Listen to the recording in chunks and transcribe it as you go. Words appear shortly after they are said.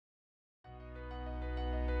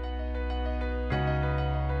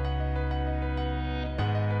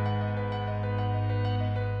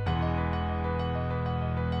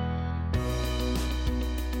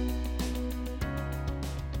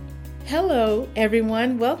Hello,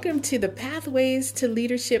 everyone. Welcome to the Pathways to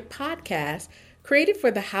Leadership podcast, created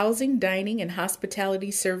for the Housing, Dining, and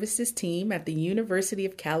Hospitality Services team at the University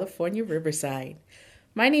of California, Riverside.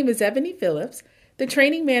 My name is Ebony Phillips, the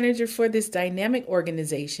training manager for this dynamic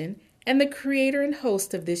organization and the creator and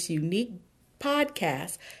host of this unique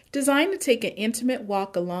podcast designed to take an intimate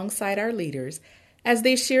walk alongside our leaders as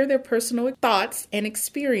they share their personal thoughts and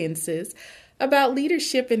experiences about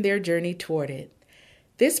leadership and their journey toward it.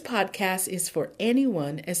 This podcast is for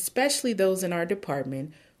anyone, especially those in our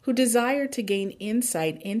department, who desire to gain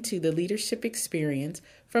insight into the leadership experience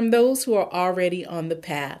from those who are already on the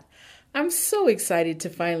path. I'm so excited to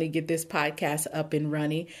finally get this podcast up and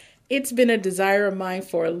running. It's been a desire of mine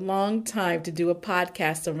for a long time to do a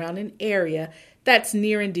podcast around an area that's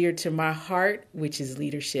near and dear to my heart, which is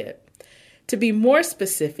leadership. To be more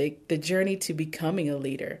specific, the journey to becoming a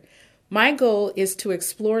leader. My goal is to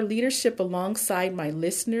explore leadership alongside my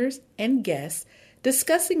listeners and guests,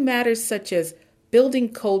 discussing matters such as building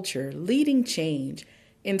culture, leading change,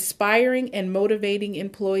 inspiring and motivating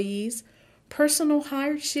employees, personal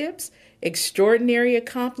hardships, extraordinary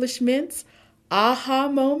accomplishments, aha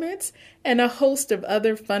moments, and a host of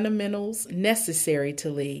other fundamentals necessary to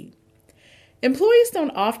lead. Employees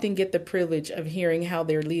don't often get the privilege of hearing how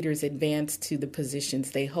their leaders advance to the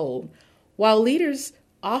positions they hold, while leaders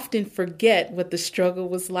often forget what the struggle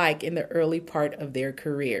was like in the early part of their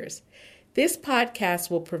careers. This podcast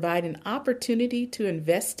will provide an opportunity to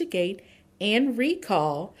investigate and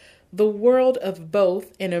recall the world of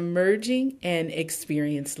both an emerging and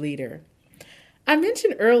experienced leader. I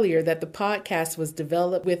mentioned earlier that the podcast was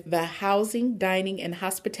developed with the Housing, Dining, and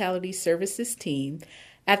Hospitality Services team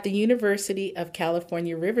at the University of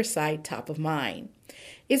California, Riverside top of mind.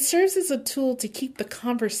 It serves as a tool to keep the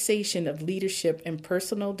conversation of leadership and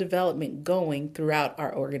personal development going throughout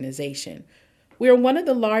our organization. We are one of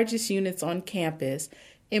the largest units on campus,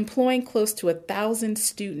 employing close to 1,000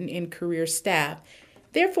 student and career staff.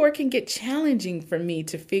 Therefore, it can get challenging for me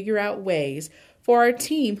to figure out ways for our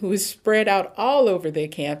team, who is spread out all over the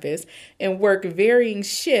campus and work varying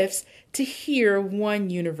shifts, to hear one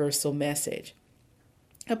universal message.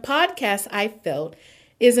 A podcast, I felt,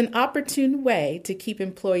 is an opportune way to keep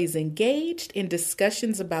employees engaged in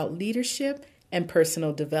discussions about leadership and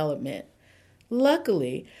personal development.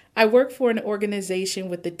 Luckily, I work for an organization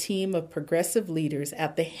with a team of progressive leaders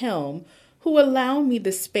at the helm who allow me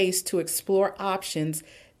the space to explore options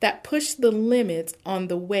that push the limits on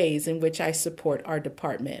the ways in which I support our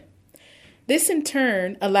department. This in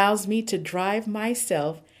turn allows me to drive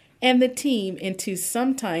myself and the team into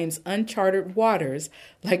sometimes uncharted waters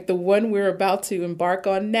like the one we're about to embark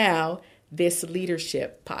on now, this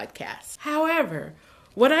leadership podcast. However,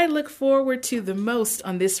 what I look forward to the most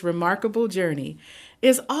on this remarkable journey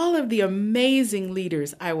is all of the amazing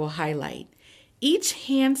leaders I will highlight, each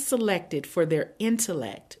hand-selected for their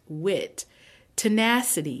intellect, wit,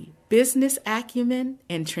 tenacity, business acumen,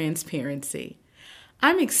 and transparency.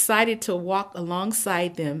 I'm excited to walk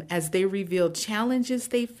alongside them as they reveal challenges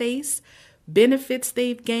they face, benefits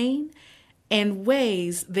they've gained, and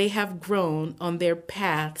ways they have grown on their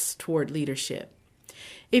paths toward leadership.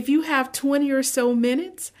 If you have 20 or so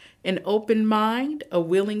minutes, an open mind, a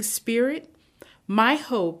willing spirit, my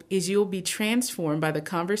hope is you'll be transformed by the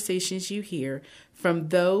conversations you hear from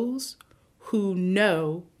those who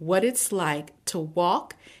know what it's like to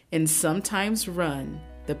walk and sometimes run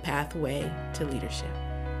the pathway to leadership.